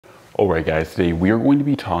Alright guys, today we are going to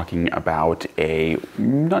be talking about a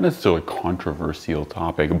not necessarily controversial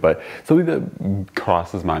topic, but something that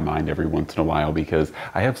crosses my mind every once in a while because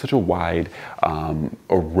I have such a wide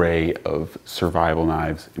array of survival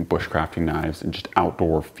knives and bushcrafting knives and just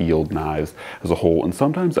outdoor field knives as a whole. And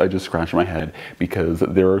sometimes I just scratch my head because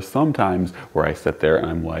there are some times where I sit there and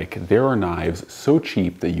I'm like, there are knives so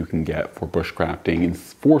cheap that you can get for bushcrafting and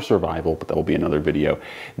for survival, but that will be another video,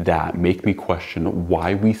 that make me question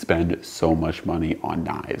why we spend so much money on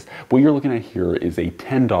knives. What you're looking at here is a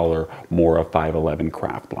 $10 Mora 511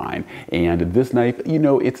 craft line. And this knife, you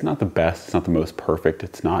know, it's not the best, it's not the most perfect,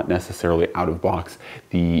 it's not necessarily out of box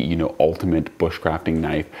the, you know, ultimate bushcrafting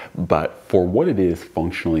knife, but for what it is,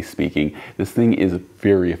 functionally speaking, this thing is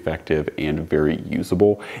very effective and very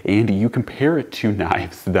usable. And you compare it to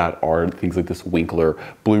knives that are things like this Winkler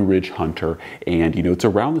Blue Ridge Hunter, and you know, it's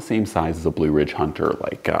around the same size as a Blue Ridge Hunter.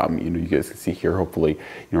 Like you know, you guys can see here, hopefully,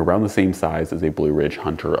 you know, around the same size as a Blue Ridge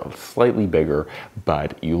Hunter, slightly bigger,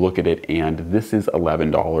 but you look at it and this is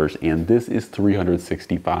 $11 and this is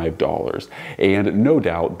 $365. And no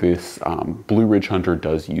doubt this Blue Ridge Hunter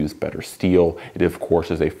does use better steel. It of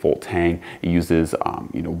course is a full tang. It uses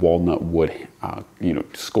you know, walnut wood, you know,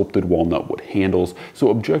 sculpted walnut wood handles.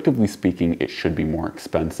 So objectively speaking, it should be more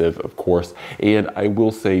expensive, of course. And I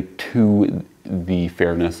will say, to the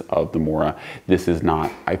fairness of the Mora, this is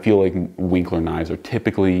not, I feel like Winkler knives are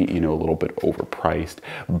typically, you know, a little bit overpriced,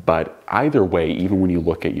 but either way, even when you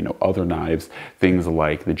look at, you know, other knives, things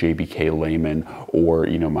like the JBK Layman or,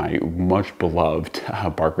 you know, my much beloved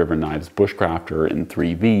Bark River Knives Bushcrafter in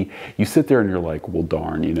 3V, you sit there and you're like, well,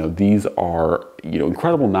 darn, you know, these are, you know,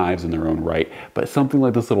 incredible knives in their own right, but something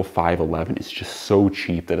like this little 511 is just so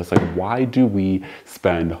cheap that it's like, why do we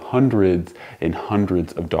spend hundreds and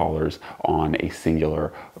hundreds of dollars on a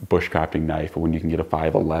singular bushcrafting knife when you can get a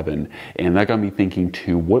 511? And that got me thinking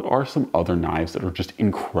too, what are some other knives that are just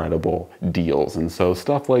incredible deals? And so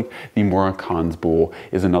stuff like the Mora Kongsbull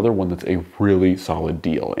is another one that's a really solid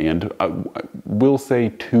deal. And I will say,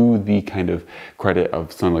 to the kind of credit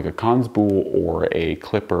of something like a Kongsbull or a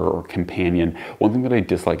Clipper or Companion, one thing that I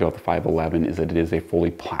dislike about the 511 is that it is a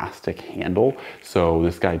fully plastic handle. So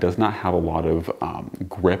this guy does not have a lot of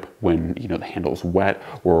grip when, you know, the handle is wet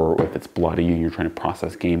or if it's bloody and you're trying to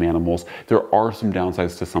process game animals. There are some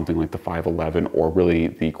downsides to something like the 511 or really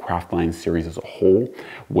the Craftline series as a whole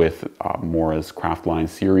with Mora's Craftline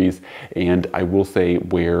series. And I will say,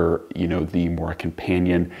 where, you know, the Mora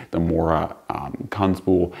Companion, the Mora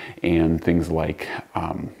Kongsbull, and things like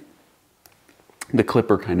the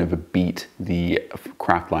Clipper kind of beat the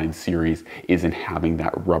Craftline series is in having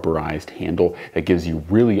that rubberized handle that gives you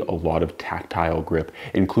really a lot of tactile grip,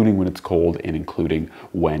 including when it's cold and including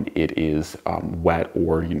when it is wet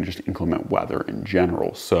or, you know, just inclement weather in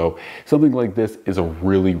general. So something like this is a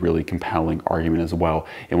really, really compelling argument as well.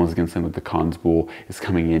 And once again, something like the Kongsbull is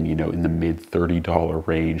coming in, you know, in the mid $30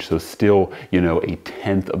 range. So still, you know, a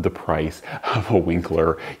tenth of the price of a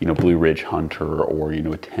Winkler, you know, Blue Ridge Hunter, or, you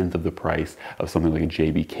know, a tenth of the price of something like a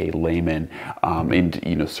JBK Layman, and,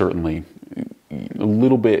 you know, certainly a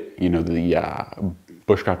little bit, you know, the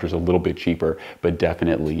Bushcrafter is a little bit cheaper, but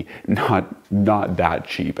definitely not that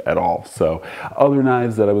cheap at all. So other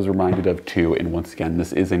knives that I was reminded of too, and once again,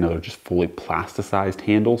 this is another just fully plasticized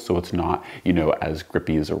handle, so it's not, you know, as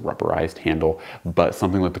grippy as a rubberized handle, but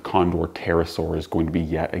something like the Condor Pterosaur is going to be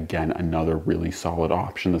yet again another really solid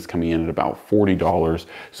option that's coming in at about $40,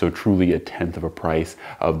 so truly a tenth of a price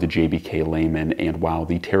of the JBK Layman. And while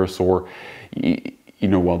the Pterosaur, you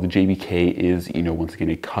know, while the JBK is, you know, once again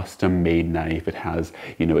a custom made knife, it has,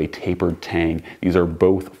 you know, a tapered tang. These are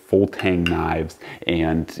both full tang knives,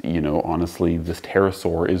 and, you know, honestly, this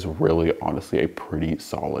Pterosaur is really honestly a pretty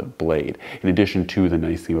solid blade. In addition to, the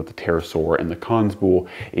nice thing about the Pterosaur and the Kongsbull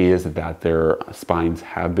is that their spines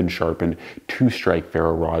have been sharpened to strike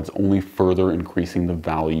ferro rods, only further increasing the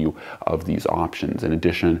value of these options. In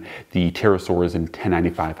addition, the Pterosaur is in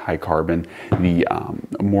 1095 high carbon. The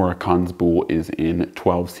Mora Kongsbull is in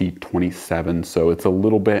 12C27, so it's a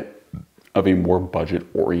little bit of a more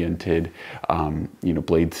budget-oriented, you know,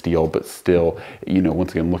 blade steel, but still, you know,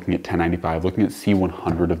 once again, looking at 1095, looking at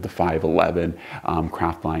C100 of the 511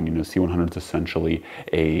 Craftline, you know, C100 is essentially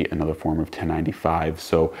another form of 1095.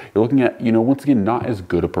 So you're looking at, you know, once again, not as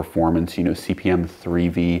good a performance, you know, CPM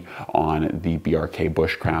 3V on the BRK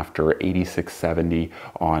Bushcrafter, 8670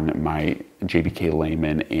 on my JBK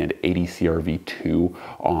Layman, and 80 CRV2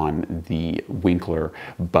 on the Winkler,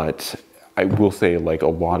 but I will say, like, a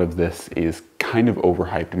lot of this is kind of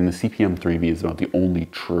overhyped. I mean, the CPM 3V is about the only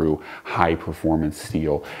true high performance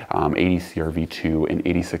steel. 80 CRV2 and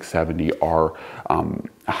 8670 are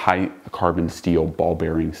high carbon steel ball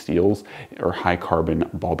bearing steels, or high carbon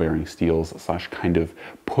ball bearing steels slash kind of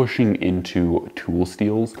pushing into tool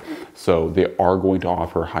steels. So they are going to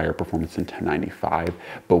offer higher performance than 1095,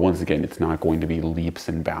 but once again, it's not going to be leaps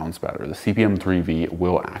and bounds better. The CPM 3V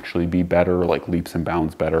will actually be better, like leaps and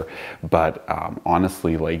bounds better, but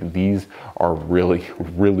honestly, like these are really,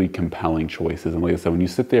 really compelling choices. And like I said, when you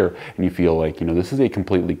sit there and you feel like, you know, this is a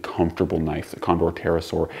completely comfortable knife, the Condor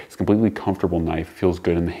Pterosaur, it's a completely comfortable knife, feels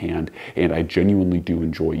good in the hand, and I genuinely do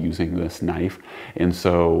enjoy using this knife. And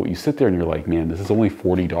so you sit there and you're like, man, this is only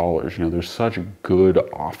 $40. You know, there's such good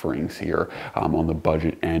offerings here on the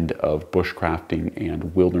budget end of bushcrafting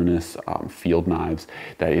and wilderness field knives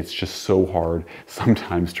that it's just so hard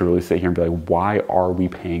sometimes to really sit here and be like, why are we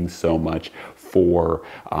paying so much for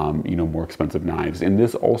you know, more expensive knives? And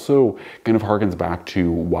this also kind of harkens back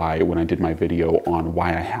to why, when I did my video on why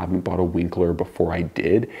I haven't bought a Winkler before I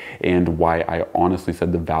did, and why I honestly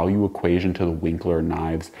said the value equation to the Winkler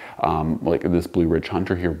knives, like this Blue Ridge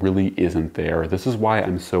Hunter here, really isn't there. This is why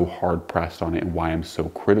I'm so hard pressed on it, and why I'm so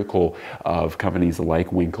critical of companies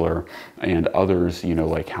like Winkler and others, you know,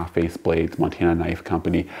 like Half Face Blades, Montana Knife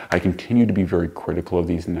Company. I continue to be very critical of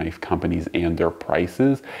these knife companies and their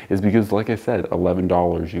prices, is because, like I said,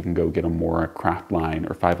 $11 you can go get a Mora craft line,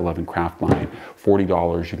 or 511 craft line.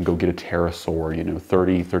 $40 you can go get a Pterosaur. You know,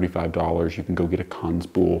 $30, $35 you can go get a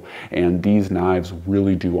Kunzbull. And these knives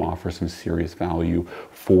really do offer some serious value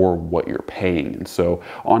for what you're paying. And so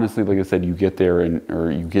honestly, like I said, you get there, and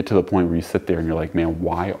or you get to the point where you sit there and you're like, man,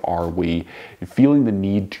 why are we feeling the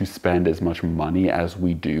need to spend as much money as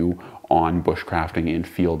we do on bushcrafting and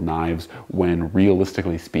field knives, when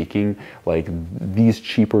realistically speaking, like these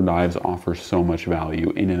cheaper knives offer so much value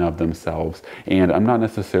in and of themselves. And I'm not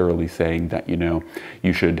necessarily saying that, you know,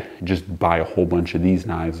 you should just buy a whole bunch of these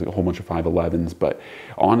knives, a whole bunch of 511s, but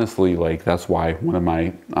honestly, like that's why one of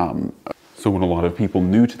my so when a lot of people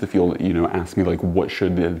new to the field, you know, ask me like, what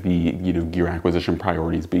should the you know, gear acquisition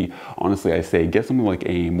priorities be? Honestly, I say get something like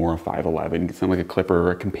a Mora 511, get something like a Clipper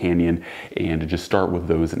or a Companion, and just start with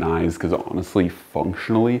those knives, because honestly,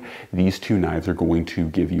 functionally, these two knives are going to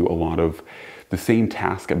give you a lot of the same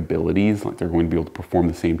task abilities. Like they're going to be able to perform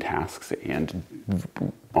the same tasks, and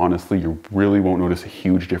honestly, you really won't notice a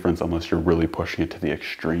huge difference unless you're really pushing it to the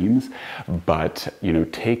extremes. But, you know,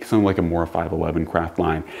 take something like a Mora 511 craft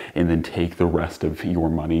line, and then take the rest of your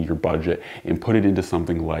money, your budget, and put it into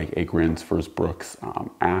something like a Gransfors Brooks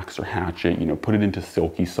axe or hatchet. You know, put it into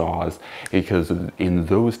silky saws, because in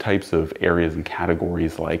those types of areas and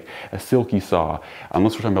categories, like a silky saw,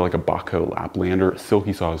 unless we're talking about like a Baco Laplander,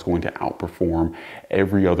 silky saw is going to outperform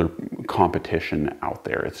every other competition out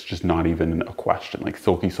there. It's just not even a question. Like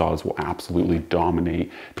silky saws will absolutely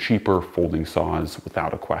dominate cheaper folding saws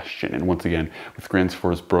without a question. And once again, with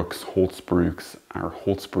Gransfors Brooks,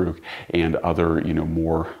 Holtzbrook, and other, you know,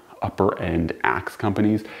 more upper end axe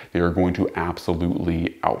companies, they are going to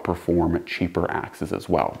absolutely outperform cheaper axes as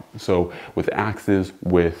well. So with axes,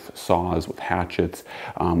 with saws, with hatchets,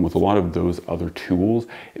 with a lot of those other tools,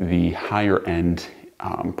 the higher end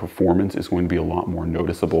performance is going to be a lot more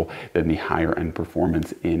noticeable than the higher end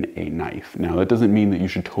performance in a knife. Now, that doesn't mean that you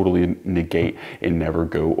should totally negate and never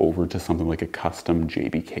go over to something like a custom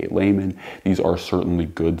JBK Layman. These are certainly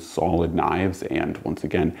good, solid knives. And once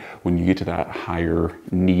again, when you get to that higher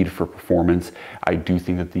need for performance, I do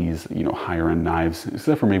think that these, you know, higher end knives,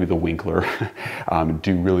 except for maybe the Winkler,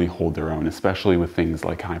 do really hold their own, especially with things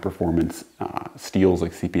like high performance steels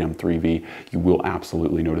like CPM 3V. You will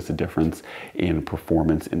absolutely notice a difference in performance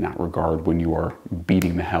in that regard when you are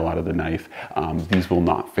beating the hell out of the knife. These will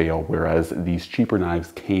not fail, whereas these cheaper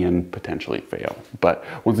knives can potentially fail. But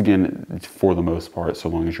once again, for the most part, so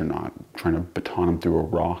long as you're not trying to baton them through a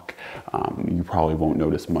rock, you probably won't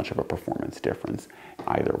notice much of a performance difference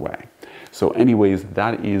either way. So anyways,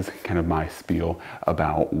 that is kind of my spiel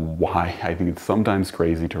about why I think it's sometimes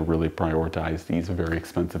crazy to really prioritize these very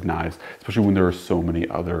expensive knives, especially when there are so many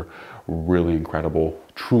other really incredible,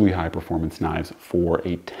 truly high performance knives for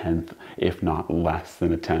a tenth, if not less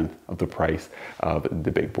than a tenth of the price of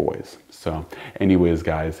the big boys. So anyways,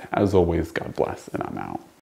 guys, as always, God bless, and I'm out.